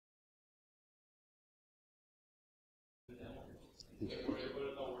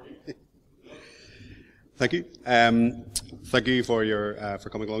Thank you. Thank you for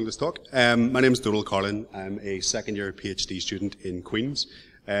coming along to this talk. My name is Domhnall Carlin. I'm a second-year PhD student in Queen's.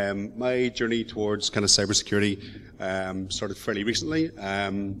 My journey towards kind of cybersecurity started fairly recently.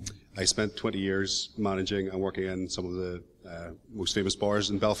 I spent 20 years managing and working in some of the most famous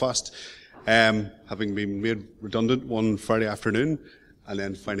bars in Belfast. Having been made redundant one Friday afternoon, and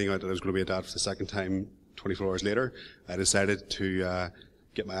then finding out that I was going to be a dad for the second time 24 hours later, I decided to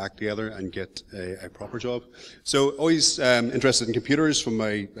get my act together and get a proper job. So always interested in computers from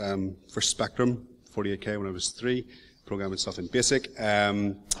my first Spectrum 48K when I was 3, programming stuff in BASIC,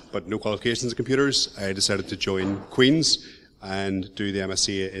 but no qualifications in computers. I decided to join Queen's and do the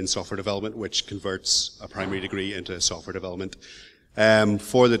MSc in software development, which converts a primary degree into software development.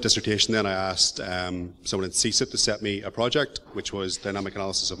 For the dissertation then I asked someone at CSIP to set me a project, which was dynamic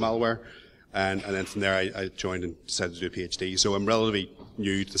analysis of malware. And then from there I joined and decided to do a PhD. So I'm relatively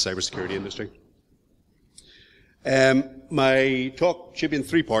new to the cybersecurity industry. My talk should be in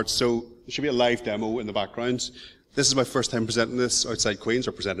 3 parts. So there should be a live demo in the background. This is my first time presenting this outside Queen's,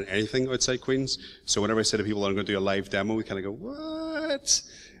 or presenting anything outside Queen's. So whenever I say to people I'm going to do a live demo, we kind of go, what?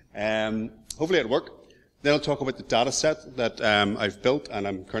 Hopefully it'll work. Then I'll talk about the data set that I've built and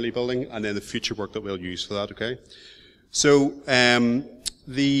I'm currently building, and then the future work that we'll use for that, okay? So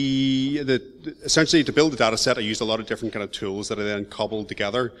essentially to build the data set, I used a lot of different kind of tools that I then cobbled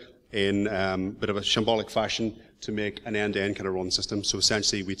together in a bit of a shambolic fashion to make an end-to-end kind of run system. So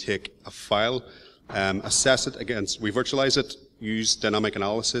essentially we take a file, assess it against, we virtualize it, use dynamic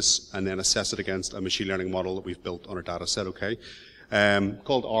analysis, and then assess it against a machine learning model that we've built on our data set, okay?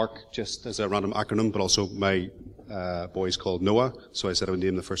 Called ARC, just as a random acronym, but also my boys called Noah, so I said I would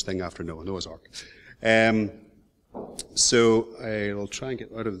name the first thing after Noah, Noah's ARC. So I'll try and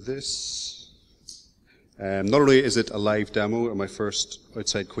get out of this. Not only is it a live demo of my first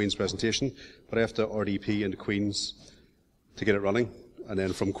outside Queen's presentation, but I have to RDP into Queen's to get it running, and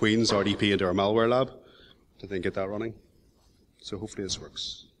then from Queen's RDP into our malware lab to then get that running. So hopefully this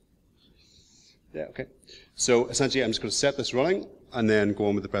works. Yeah, okay. So essentially I'm just going to set this running and then go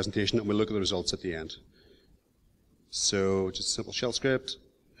on with the presentation, and we'll look at the results at the end. So just a simple shell script,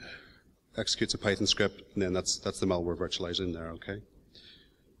 executes a Python script, and then that's the malware virtualizer in there, okay?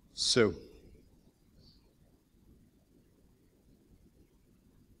 So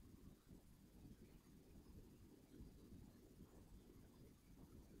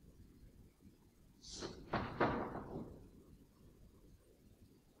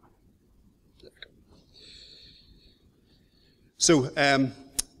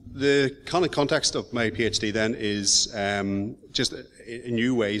the kind of context of my PhD then is just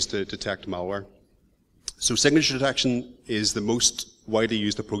new ways to detect malware. So signature detection is the most widely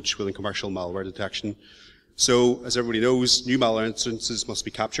used approach within commercial malware detection. So as everybody knows, new malware instances must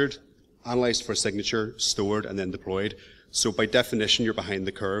be captured, analyzed for a signature, stored, and then deployed. So by definition, you're behind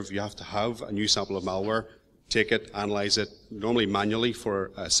the curve. You have to have a new sample of malware, take it, analyze it, normally manually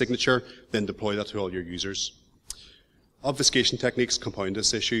for a signature, then deploy that to all your users. Obfuscation techniques compound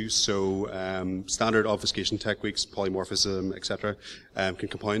this issue, so standard obfuscation techniques, polymorphism, etc., can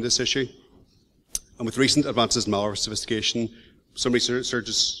compound this issue. And with recent advances in malware sophistication, some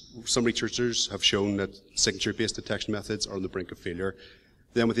researchers have shown that signature-based detection methods are on the brink of failure.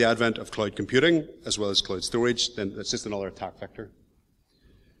 Then with the advent of cloud computing, as well as cloud storage, then it's just another attack vector.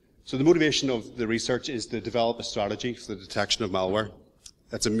 So the motivation of the research is to develop a strategy for the detection of malware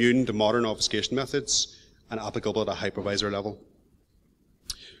that's immune to modern obfuscation methods and applicable at a hypervisor level.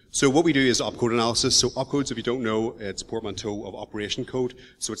 So what we do is opcode analysis. So opcodes, if you don't know, it's a portmanteau of operation code.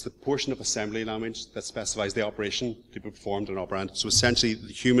 So it's the portion of assembly language that specifies the operation to be performed in an operand. So essentially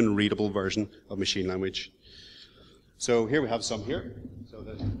the human readable version of machine language. So here we have some here. So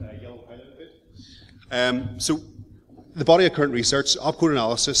the yellow highlighted bit. So the body of current research, opcode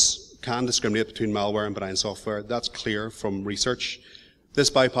analysis can discriminate between malware and benign software. That's clear from research. This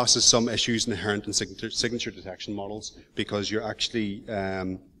bypasses some issues inherent in signature detection models because you're actually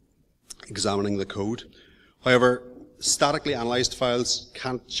examining the code. However, statically analyzed files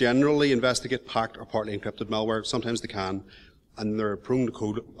can't generally investigate packed or partly encrypted malware. Sometimes they can, and they're prone to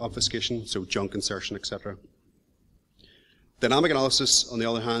code obfuscation, so junk insertion, etc. Dynamic analysis, on the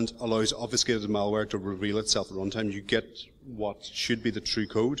other hand, allows obfuscated malware to reveal itself at runtime. You get what should be the true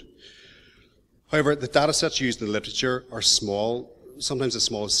code. However, the data sets used in the literature are small, sometimes as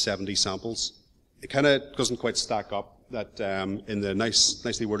small as 70 samples. It kind of doesn't quite stack up. That in the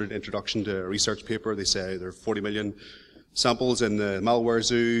nicely worded introduction to a research paper, they say there are 40 million samples in the malware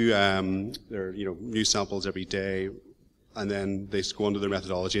zoo. There are new samples every day, and then they go on to their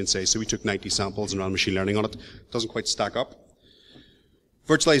methodology and say, so we took 90 samples and ran machine learning on it. It doesn't quite stack up.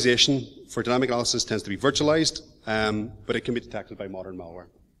 Virtualization for dynamic analysis tends to be virtualized, but it can be detected by modern malware.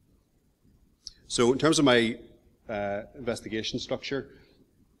 So in terms of my investigation structure,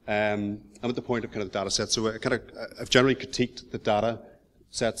 I'm at the point of kind of data sets. So I've generally critiqued the data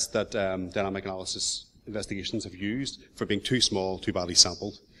sets that dynamic analysis investigations have used for being too small, too badly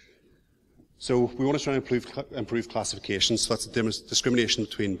sampled. So we want to try and improve classification. So that's the discrimination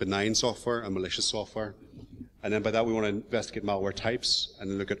between benign software and malicious software. And then by that we want to investigate malware types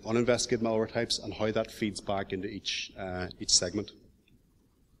and look at uninvestigated malware types and how that feeds back into each segment.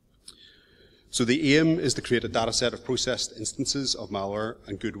 So the aim is to create a data set of processed instances of malware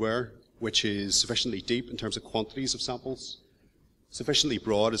and goodware, which is sufficiently deep in terms of quantities of samples, sufficiently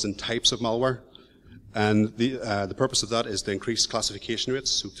broad as in types of malware, and the purpose of that is to increase classification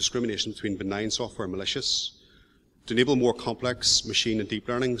rates, so discrimination between benign software and malicious, to enable more complex machine and deep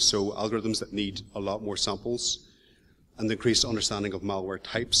learning, so algorithms that need a lot more samples, and the increased understanding of malware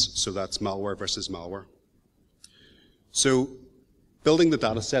types, so that's malware versus malware. So building the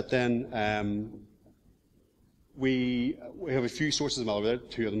data set then, we have a few sources of malware,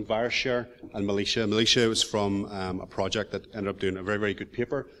 two of them, VirusShare and Militia. Militia was from a project that ended up doing a very, very good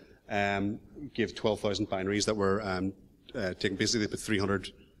paper. Gave 12,000 binaries that were taken, basically with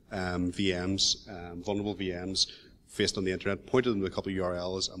 300 VMs, vulnerable VMs, faced on the internet, pointed them to a couple of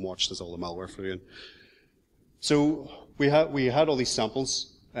URLs and watched as all the malware flew in. So we had all these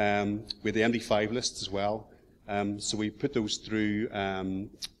samples. We had the MD5 lists as well. So we put those through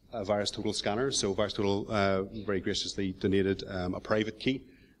a VirusTotal scanner. So VirusTotal very graciously donated a private key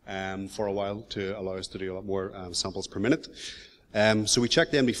for a while to allow us to do a lot more samples per minute. So we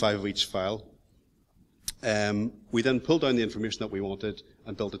checked the MD5 of each file. We then pulled down the information that we wanted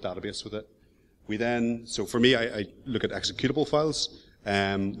and built a database with it. We then, so for me, I look at executable files.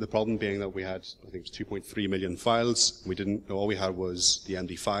 The problem being that we had, I think it was 2.3 million files. We didn't know, all we had was the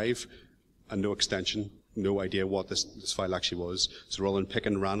MD5 and no extension, no idea what this file actually was. So rather than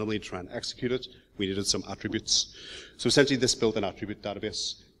picking randomly to try and execute it, we needed some attributes. So essentially this built an attribute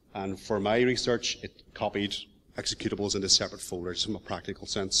database. And for my research, it copied executables into separate folders from a practical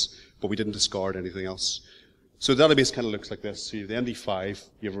sense, but we didn't discard anything else. So the database kind of looks like this. So you have the MD5,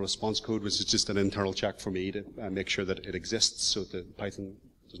 you have a response code, which is just an internal check for me to make sure that it exists so that Python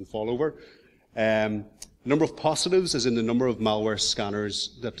doesn't fall over. Number of positives is in the number of malware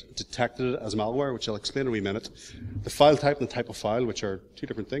scanners that detected it as malware, which I'll explain in a wee minute. The file type and the type of file, which are two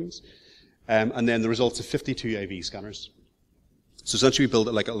different things. And then the results of 52 AV scanners. So essentially we built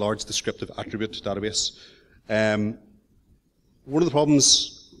it like a large descriptive attribute database. One of the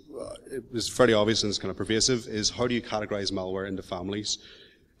problems, it was fairly obvious and it's kind of pervasive, is how do you categorize malware into families?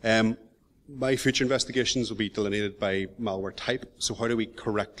 My future investigations will be delineated by malware type. So how do we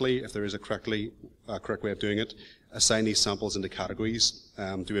correctly, if there is a correct way of doing it, assign these samples into categories?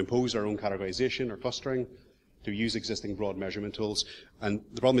 Do we impose our own categorization or clustering? Do we use existing broad measurement tools? And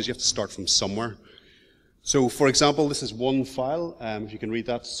the problem is you have to start from somewhere. So for example, this is one file, if you can read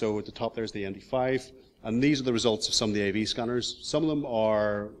that. So at the top there's the MD5. And these are the results of some of the AV scanners. Some of them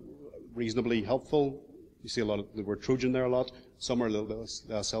are reasonably helpful. You see a lot of the word Trojan there a lot. Some are a little bit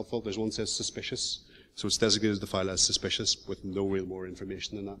less helpful. There's one that says suspicious. So it's designated the file as suspicious with no real more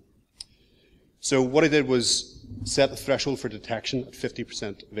information than that. So what I did was set the threshold for detection at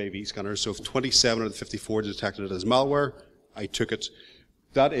 50% of AV scanners. So if 27 out of the 54 detected it as malware, I took it.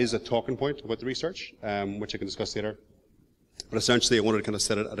 That is a talking point about the research, which I can discuss later. But essentially, I wanted to kind of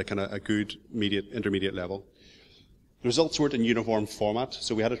set it at a kind of a good intermediate level. The results weren't in uniform format,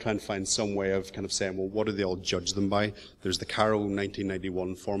 so we had to try and find some way of kind of saying, well, what do they all judge them by? There's the Caro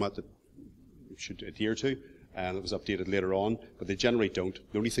 1991 format that you should adhere to, and it was updated later on, but they generally don't.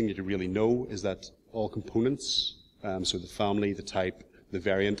 The only thing that you really know is that all components, so the family, the type, the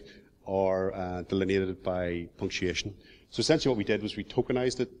variant, are delineated by punctuation. So essentially what we did was we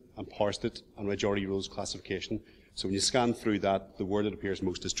tokenized it and parsed it on majority rules classification. So when you scan through that, the word that appears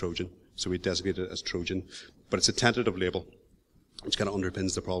most is Trojan. So we designate it as Trojan. But it's a tentative label, which kind of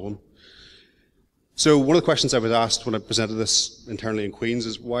underpins the problem. So one of the questions I was asked when I presented this internally in Queen's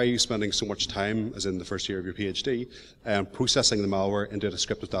is, why are you spending so much time, as in the first year of your PhD, processing the malware into a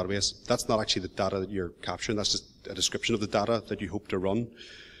descriptive database? That's not actually the data that you're capturing. That's just a description of the data that you hope to run.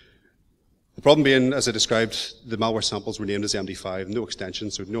 The problem being, as I described, the malware samples were named as MD5, no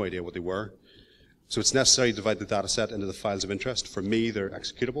extensions, so no idea what they were. So it's necessary to divide the data set into the files of interest. For me, they're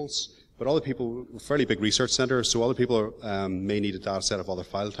executables. But other people, a fairly big research center, so other people may need a data set of other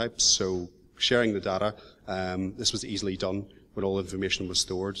file types. So sharing the data, this was easily done when all information was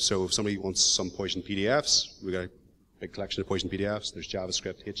stored. So if somebody wants some Poison PDFs, we've got a big collection of Poison PDFs. There's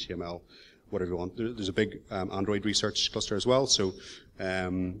JavaScript, HTML, whatever you want. There's a big Android research cluster as well, so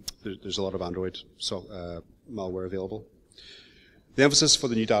there's a lot of Android malware available. The emphasis for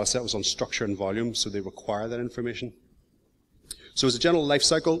the new data set was on structure and volume, so they require that information. So it's a general life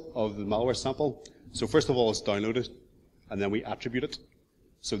cycle of the malware sample. So first of all, it's downloaded, and then we attribute it.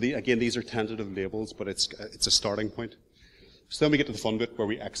 So again, these are tentative labels, but it's a starting point. So then we get to the fun bit where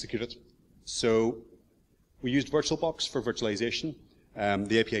we execute it. So we used VirtualBox for virtualization.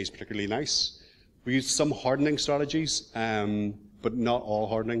 The API is particularly nice. We used some hardening strategies, but not all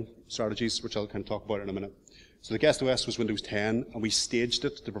hardening strategies, which I'll kind of talk about in a minute. So the guest OS was Windows 10, and we staged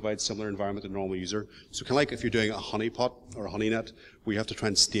it to provide similar environment to a normal user. So kind of like if you're doing a honeypot or a honeynet, we have to try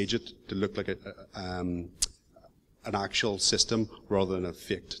and stage it to look like an actual system rather than a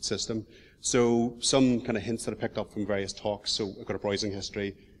faked system. So some kind of hints that I picked up from various talks. So I've got a browsing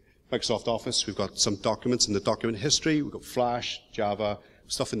history. Microsoft Office, we've got some documents in the document history. We've got Flash, Java,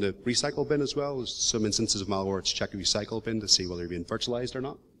 stuff in the recycle bin as well. There's some instances of malware to check the recycle bin to see whether you're being virtualized or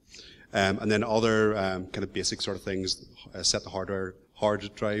not. And then other kind of basic sort of things, set the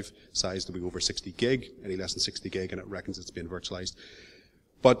hard drive size to be over 60 gig, any less than 60 gig, and it reckons it's being virtualized.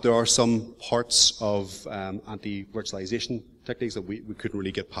 But there are some parts of anti-virtualization techniques that we couldn't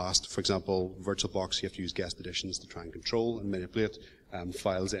really get past. For example, VirtualBox, you have to use guest editions to try and control and manipulate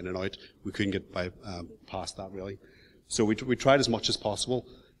files in and out. We couldn't get past that, really. So we tried as much as possible.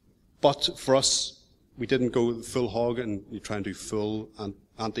 But for us, we didn't go full hog and try and do full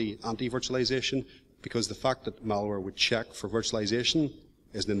anti-virtualization, because the fact that malware would check for virtualization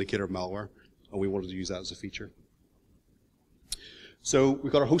is an indicator of malware, and we wanted to use that as a feature. So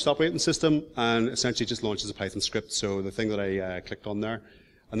we've got our host operating system, and essentially it just launches a Python script. So the thing that I clicked on there,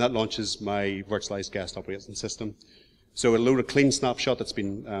 and that launches my virtualized guest operating system. So it'll load a clean snapshot that's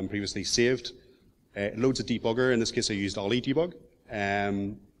been previously saved. It loads a debugger. In this case, I used Ollie debug,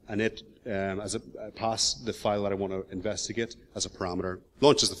 and it, as a pass the file that I want to investigate as a parameter,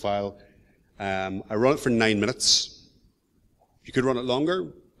 launches the file. I run it for 9 minutes. You could run it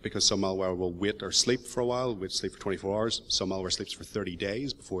longer, because some malware will wait or sleep for a while, wait sleep for 24 hours. Some malware sleeps for 30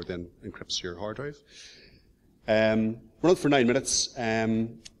 days before it then encrypts your hard drive. Run it for 9 minutes,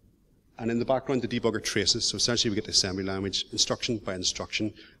 and in the background the debugger traces. So essentially we get the assembly language, instruction by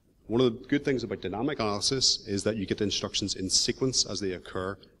instruction. One of the good things about dynamic analysis is that you get the instructions in sequence as they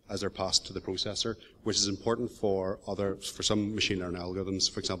occur, as they're passed to the processor, which is important for some machine learning algorithms.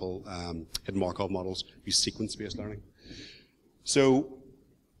 For example, hidden Markov models use sequence-based learning. So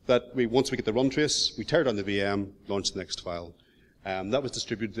that once we get the run trace, we tear down the VM, launch the next file. That was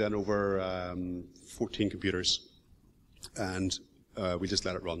distributed then over 14 computers, and we just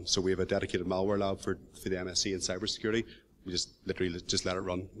let it run. So we have a dedicated malware lab for the MSc in cybersecurity. We just literally just let it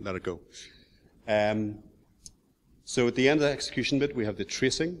run, let it go. So at the end of the execution bit, we have the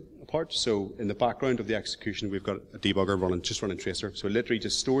tracing part. So in the background of the execution, we've got a debugger just running tracer. So it literally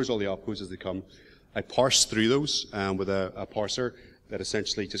just stores all the opcodes as they come. I parse through those with a parser that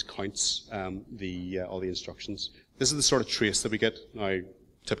essentially just counts all the instructions. This is the sort of trace that we get. Now,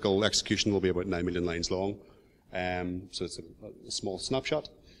 typical execution will be about 9 million lines long. So it's a small snapshot.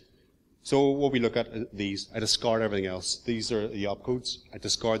 So what we look at are these. I discard everything else. These are the opcodes. I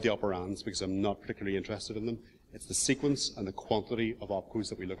discard the operands because I'm not particularly interested in them. It's the sequence and the quantity of opcodes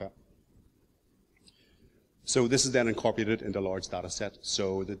that we look at. So this is then incorporated into a large data set.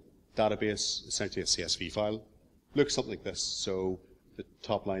 So the database, essentially a CSV file, looks something like this. So the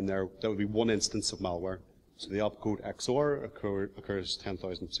top line there, that would be one instance of malware. So the opcode XOR occurs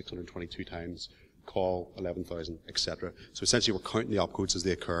 10,622 times, call 11,000, etc. So essentially we're counting the opcodes as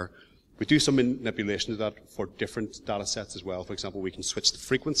they occur. We do some manipulation of that for different data sets as well. For example, we can switch the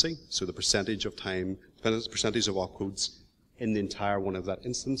frequency, so the percentage of time, the percentage of opcodes in the entire one of that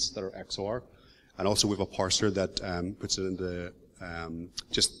instance that are XOR. And also we have a parser that puts it into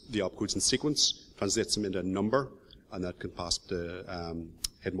just the opcodes in sequence, translates them into a number, and that can pass the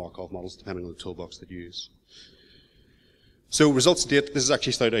hidden Markov models depending on the toolbox that you use. So results to date, this is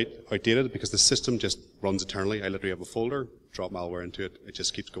actually slightly outdated because the system just runs eternally. I literally have a folder, drop malware into it, it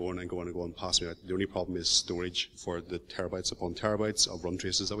just keeps going and going and going, passing out. The only problem is storage for the terabytes upon terabytes of run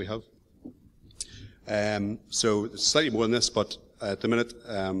traces that we have. So it's slightly more than this, but at the minute,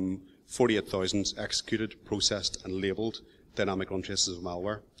 48,000 executed, processed and labeled dynamic run traces of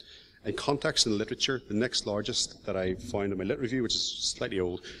malware. In context in the literature, the next largest that I found in my lit review, which is slightly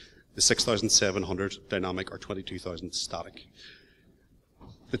old, is 6,700 dynamic or 22,000 static.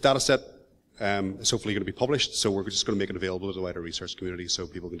 The data set is hopefully going to be published, so we're just going to make it available to the wider research community so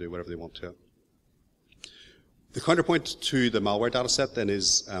people can do whatever they want to it. The counterpoint to the malware data set then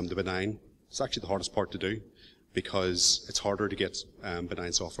is the benign. It's actually the hardest part to do. because it's harder to get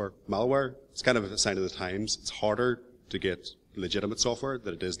benign software. Malware, it's kind of a sign of the times. It's harder to get legitimate software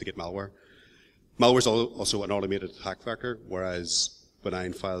than it is to get malware. Malware is also an automated attack vector, whereas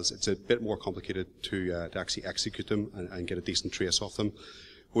benign files, it's a bit more complicated to actually execute them and get a decent trace off them.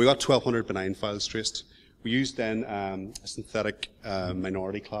 We got 1,200 benign files traced. We used then a synthetic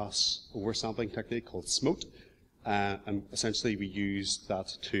minority class oversampling technique called SMOTE, and essentially we used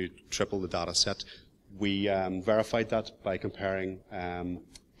that to triple the data set. We verified that by comparing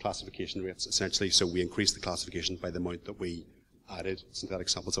classification rates, essentially, so we increased the classification by the amount that we added, synthetic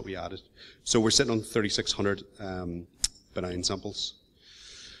samples that we added. So we're sitting on 3,600 benign samples.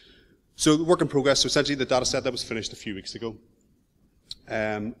 So the work in progress, so essentially the data set that was finished a few weeks ago,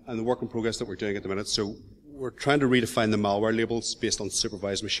 and the work in progress that we're doing at the minute, so we're trying to redefine the malware labels based on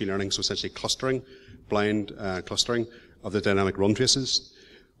supervised machine learning, so essentially clustering, blind clustering of the dynamic run traces.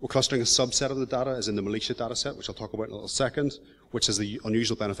 We're clustering a subset of the data, as in the militia data set, which I'll talk about in a little second, which has the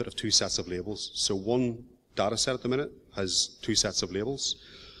unusual benefit of 2 sets of labels. So one data set at the minute has 2 sets of labels.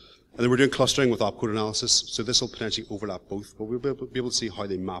 And then we're doing clustering with opcode analysis, so this will potentially overlap both, but we'll be able to see how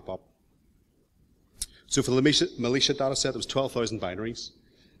they map up. So for the militia data set, it was 12,000 binaries.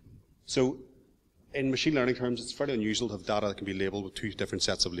 So in machine learning terms, it's fairly unusual to have data that can be labeled with 2 different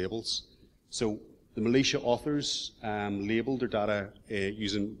sets of labels. So the militia authors labeled their data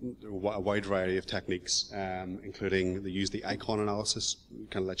using a wide variety of techniques, including they used the icon analysis,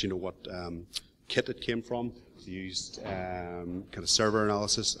 kind of let you know what kit it came from. They used kind of server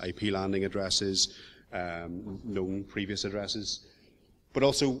analysis, IP landing addresses, known previous addresses. But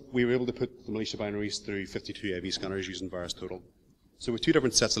also, we were able to put the militia binaries through 52 AV scanners using VirusTotal. So with 2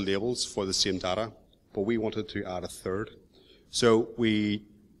 different sets of labels for the same data, but we wanted to add a third. So we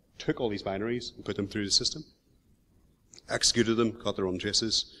took all these binaries and put them through the system, executed them, got their own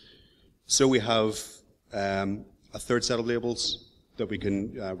traces. So we have a third set of labels that we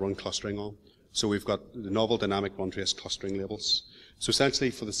can run clustering on. So we've got the novel dynamic run trace clustering labels. So essentially,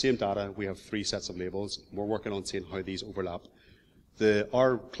 for the same data, we have 3 sets of labels. We're working on seeing how these overlap.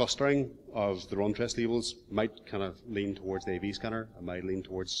 Our clustering of the run trace labels might kind of lean towards the AV scanner, and might lean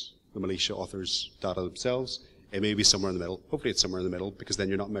towards the militia authors' data themselves. It may be somewhere in the middle. Hopefully it's somewhere in the middle, because then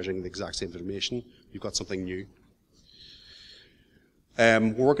you're not measuring the exact same information. You've got something new.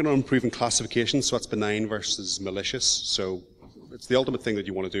 We're working on improving classification, so that's benign versus malicious. So it's the ultimate thing that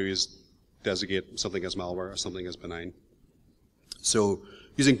you want to do is designate something as malware or something as benign. So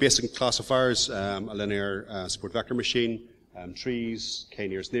using basic classifiers, a linear support vector machine, trees,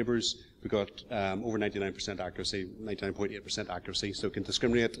 k-nearest neighbors, we've got over 99% accuracy, 99.8% accuracy, so it can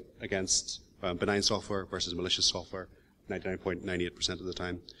discriminate against benign software versus malicious software 99.98% of the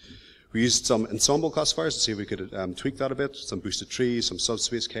time. We used some ensemble classifiers to see if we could tweak that a bit, some boosted trees, some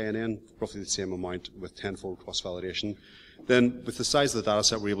subspace KNN, roughly the same amount with 10-fold cross-validation. Then with the size of the data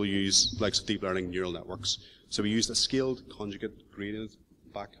set, we're able to use likes of deep learning neural networks. So we used a scaled conjugate gradient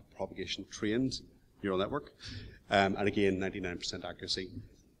back propagation trained neural network, and again 99% accuracy.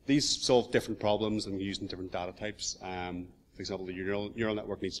 These solve different problems and used in different data types. For example, the neural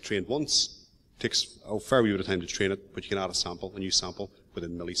network needs trained once. Takes a fair bit of time to train it, but you can add a new sample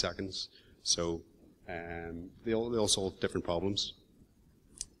within milliseconds. So they all solve different problems.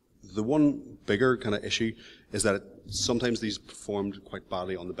 The one bigger kind of issue is that sometimes these performed quite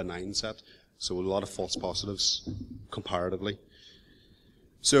badly on the benign set, so a lot of false positives comparatively.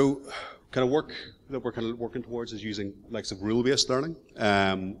 So kind of work that we're kind of working towards is using likes of rule-based learning,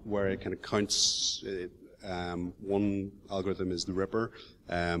 where it kind of counts. One algorithm is the Ripper,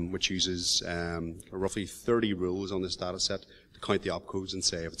 which uses roughly 30 rules on this data set to count the opcodes and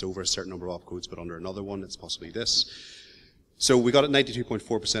say if it's over a certain number of opcodes but under another one, it's possibly this. So we got a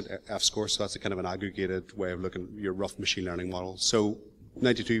 92.4% F-score, so that's a kind of an aggregated way of looking at your rough machine learning model. So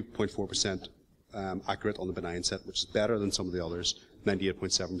 92.4% accurate on the benign set, which is better than some of the others,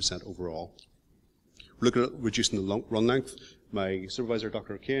 98.7% overall. We're looking at reducing the run length. My supervisor,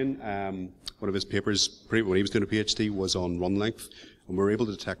 Dr. O'Kane, one of his papers when he was doing a PhD was on run length, and we were able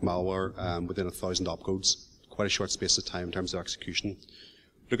to detect malware within 1,000 opcodes, quite a short space of time in terms of execution.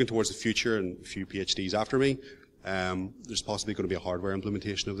 Looking towards the future and a few PhDs after me, there's possibly going to be a hardware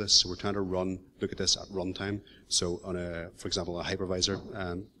implementation of this, so we're trying to look at this at runtime, so on for example, a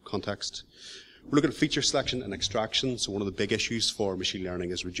hypervisor context. We're looking at feature selection and extraction. So one of the big issues for machine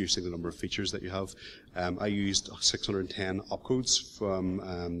learning is reducing the number of features that you have. I used 610 opcodes from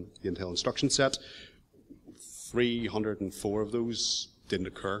the Intel instruction set. 304 of those didn't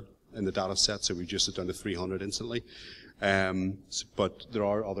occur in the data set, so we reduced it down to 300 instantly. But there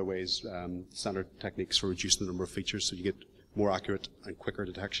are other ways, standard techniques for reducing the number of features, so you get more accurate and quicker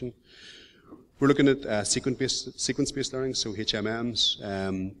detection. We're looking at sequence-based learning, so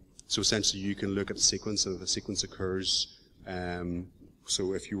HMMs. So essentially you can look at the sequence, and if the sequence occurs,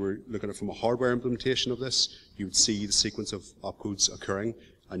 so if you were looking at it from a hardware implementation of this, you would see the sequence of opcodes occurring,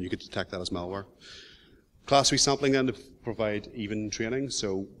 and you could detect that as malware. Class resampling then to provide even training.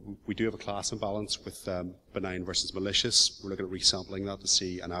 So we do have a class imbalance with benign versus malicious. We're looking at resampling that to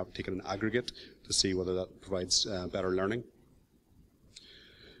see, and taking an aggregate to see whether that provides better learning.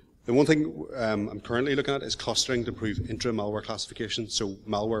 The one thing I'm currently looking at is clustering to improve intra-malware classification. So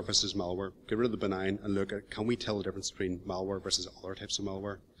malware versus malware. Get rid of the benign and look at, can we tell the difference between malware versus other types of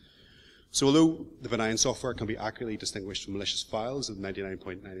malware? So although the benign software can be accurately distinguished from malicious files at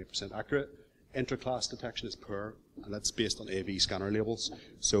 99.98% accurate, intra-class detection is poor, and that's based on AV scanner labels.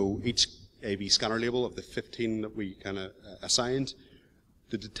 So each AV scanner label of the 15 that we kind of assigned,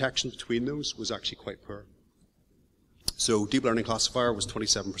 the detection between those was actually quite poor. So deep learning classifier was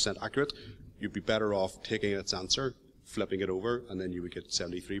 27% accurate. You'd be better off taking its answer, flipping it over, and then you would get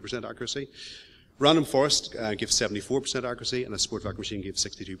 73% accuracy. Random forest gives 74% accuracy, and a sport vector machine gives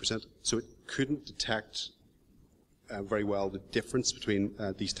 62%. So it couldn't detect very well the difference between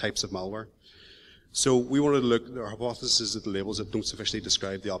these types of malware. So we wanted to look, our hypothesis is that the labels that don't sufficiently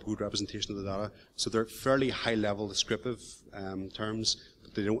describe the opcode representation of the data. So they're fairly high-level descriptive terms,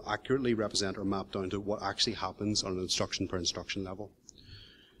 but they don't accurately represent or map down to what actually happens on an instruction per instruction level.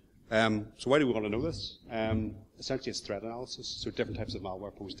 So why do we want to know this? Essentially it's threat analysis. So different types of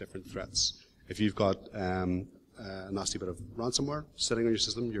malware pose different threats. If you've got a nasty bit of ransomware sitting on your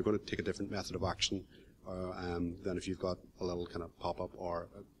system, you're going to take a different method of action than if you've got a little kind of pop-up or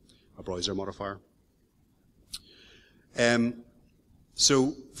a browser modifier.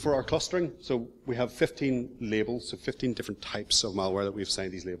 So for our clustering, so we have 15 labels, so 15 different types of malware that we've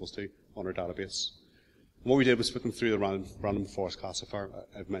assigned these labels to on our database. And what we did was put them through the random forest classifier.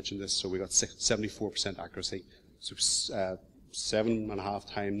 I've mentioned this, so we got 74% accuracy. So 7.5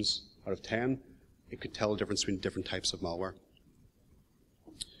 times out of 10, it could tell the difference between different types of malware.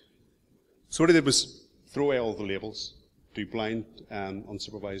 So what I did was throw away all the labels, do blind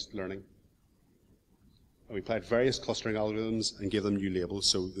unsupervised learning. And we applied various clustering algorithms and gave them new labels,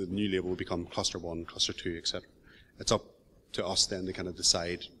 so the new label will become cluster 1, cluster 2, etc. It's up to us then to kind of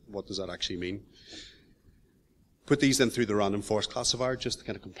decide what does that actually mean. Put these then through the random forest classifier just to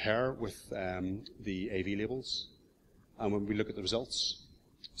kind of compare with the AV labels. And when we look at the results,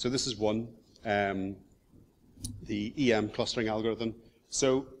 so this is one, the EM clustering algorithm.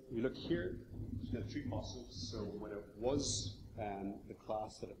 So we look here, you have true positives. So when it was the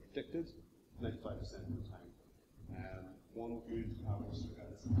class that it predicted, 95% of the time. One good average look at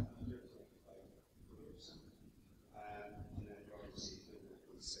is 95%. And then you already see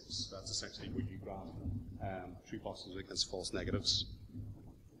 6. That's essentially where you graph true positives against false negatives.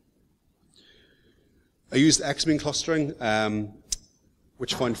 I used X-mean clustering,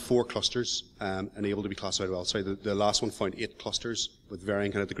 which found 4 clusters and able to be classified well. Sorry, the last one found 8 clusters with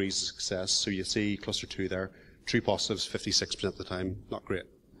varying kind of degrees of success. So you see cluster 2 there, true positives 56% of the time, not great.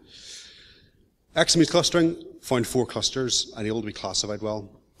 X-mean clustering found 4 clusters and able to be classified well.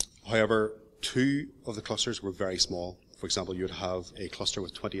 However, 2 of the clusters were very small. For example, you would have a cluster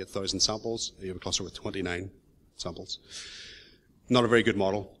with 28,000 samples, and you have a cluster with 29 samples. Not a very good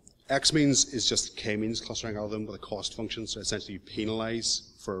model. X-means is just K-means clustering algorithm with a cost function, so essentially you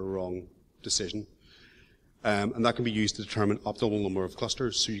penalize for a wrong decision. And that can be used to determine optimal number of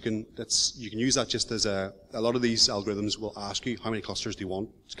clusters. So you can use that just as a lot of these algorithms will ask you how many clusters do you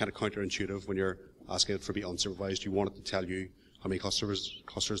want. It's kind of counterintuitive when you're asking it for be unsupervised. You want it to tell you how many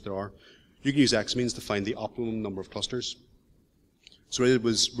clusters there are. You can use X-means to find the optimum number of clusters. So what I did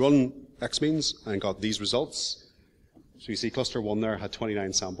was run X-means and got these results. So you see cluster 1 there had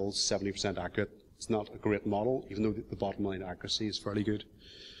 29 samples, 70% accurate. It's not a great model, even though the bottom line accuracy is fairly good.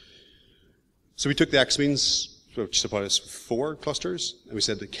 So we took the X-means, which supplied us 4 clusters, and we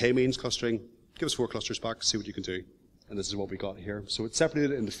said the K-means clustering, give us 4 clusters back, see what you can do. And this is what we got here. So it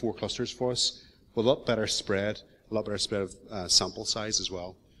separated it into 4 clusters for us, with a lot better spread of sample size as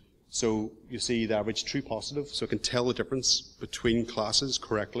well. So you see the average true positive, so it can tell the difference between classes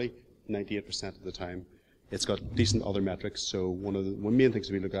correctly 98% of the time. It's got decent other metrics, so one of the main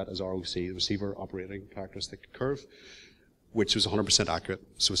things we look at is ROC, the receiver operating characteristic curve, which was 100% accurate.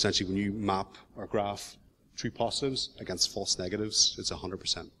 So essentially when you map or graph true positives against false negatives, it's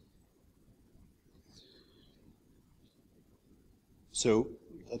 100%. So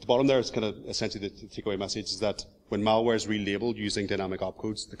at the bottom there, it's kind of essentially the takeaway message is that when malware is relabeled using dynamic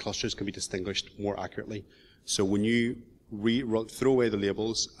opcodes, the clusters can be distinguished more accurately. So when you throw away the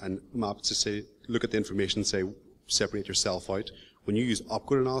labels and map to say, look at the information and say, separate yourself out, when you use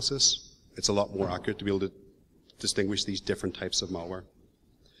opcode analysis, it's a lot more accurate to be able to distinguish these different types of malware.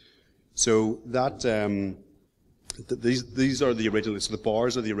 So that these are the original. So the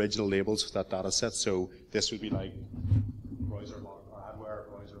bars are the original labels for that data set. So this would be like browser adware,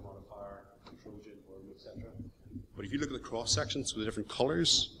 browser modifier, Trojan, worm, etc. But if you look at the cross sections, so the different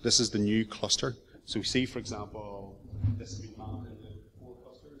colors, this is the new cluster. So we see, for example, this has been mapped into 4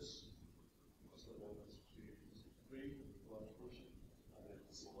 clusters. Cluster 1, cluster 2, cluster 3, large portion, and then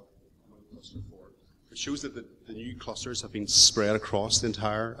this is what cluster 4. It shows that the new clusters have been spread across the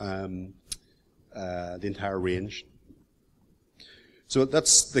entire range. So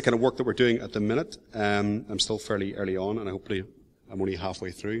that's the kind of work that we're doing at the minute. I'm still fairly early on, and hopefully I'm only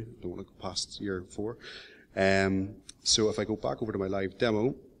halfway through. Don't want to go past year 4. So if I go back over to my live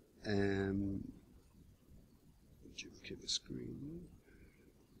demo, duplicate the screen.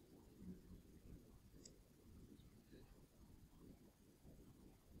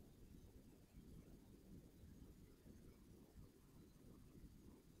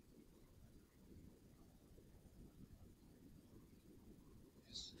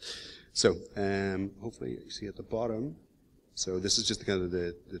 So hopefully you see at the bottom. So this is just the kind of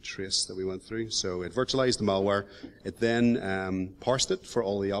the trace that we went through. So it virtualized the malware. It then parsed it for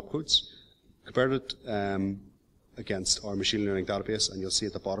all the opcodes, compared it against our machine learning database, and you'll see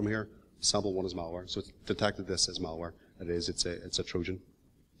at the bottom here, sample 1 is malware. So it detected this as malware. It is. It's a Trojan.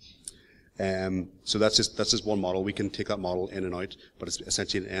 So that's just one model. We can take that model in and out, but it's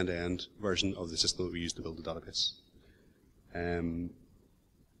essentially an end-to-end version of the system that we use to build the database.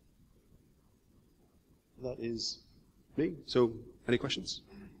 That is me. So, any questions?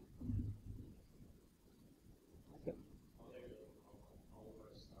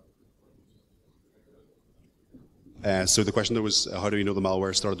 So the question there was, how do we know the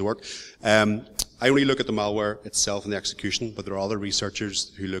malware started to work? I only look at the malware itself and the execution, but there are other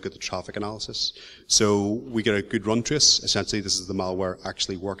researchers who look at the traffic analysis. So we get a good run trace. Essentially, this is the malware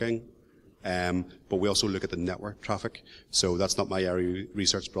actually working. But we also look at the network traffic. So that's not my area of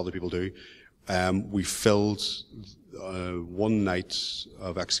research, but other people do. We filled one night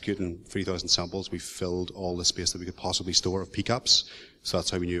of executing 3,000 samples. We filled all the space that we could possibly store of PCAPs. So that's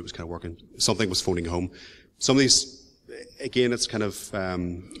how we knew it was kind of working. Something was phoning home. Some of these, again, it's kind of,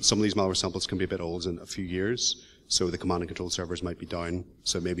 some of these malware samples can be a bit old, in a few years. So the command and control servers might be down.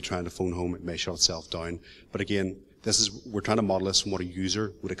 So maybe trying to phone home, it may shut itself down. But again, we're trying to model this from what a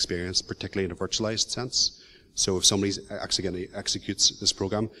user would experience, particularly in a virtualized sense. So if somebody accidentally executes this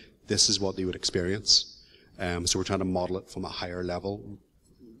program, this is what they would experience. So we're trying to model it from a higher level,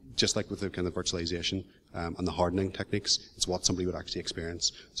 just like with the kind of virtualization and the hardening techniques. It's what somebody would actually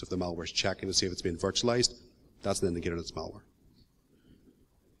experience. So if the malware is checking to see if it's been virtualized, that's an indicator that it's malware.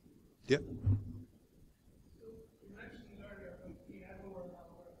 Yeah.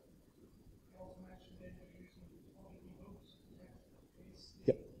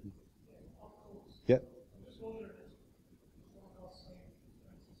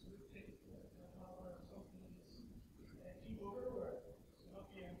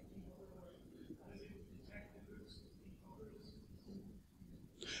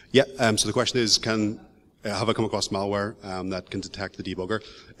 Yeah, so the question is, have I come across malware that can detect the debugger?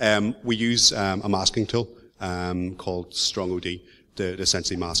 We use a masking tool called StrongOD to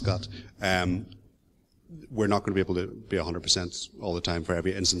essentially mask that. We're not going to be able to be 100% all the time for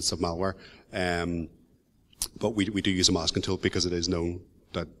every instance of malware, but we do use a masking tool because it is known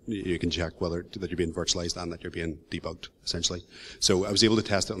that you can check whether that you're being virtualized and that you're being debugged, essentially. So I was able to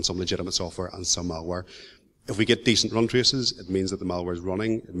test it on some legitimate software and some malware. If we get decent run traces, it means that the malware is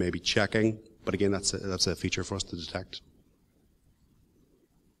running. It may be checking, but again, that's a feature for us to detect.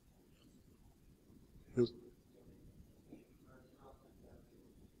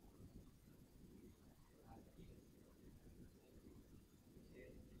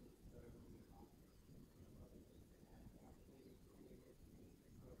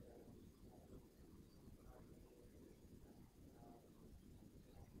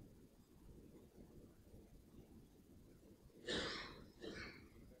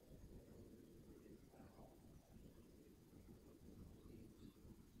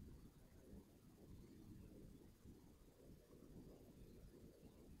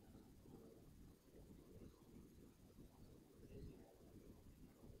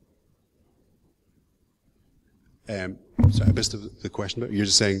 Sorry, I missed the question, but you're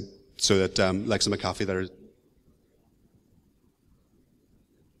just saying so that like some McAfee that are.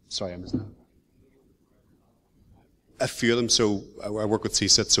 Sorry, I missed that. A few of them. So I work with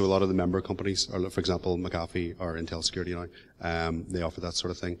CSIT, so a lot of the member companies, or for example, McAfee or Intel Security now, they offer that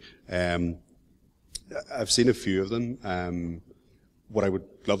sort of thing. I've seen a few of them. what I would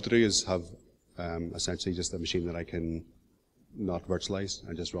love to do is have essentially just a machine that I can not virtualize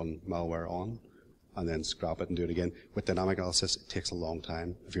and just run malware on, and then scrap it and do it again. With dynamic analysis, it takes a long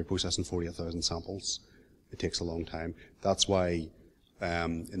time. If you're processing 48,000 samples, it takes a long time. That's why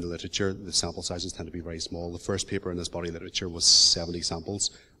in the literature, the sample sizes tend to be very small. The first paper in this body of literature was 70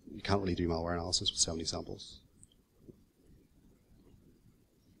 samples. You can't really do malware analysis with 70 samples.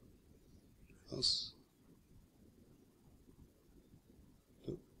 Else?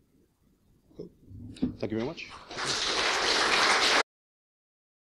 Cool. Thank you very much.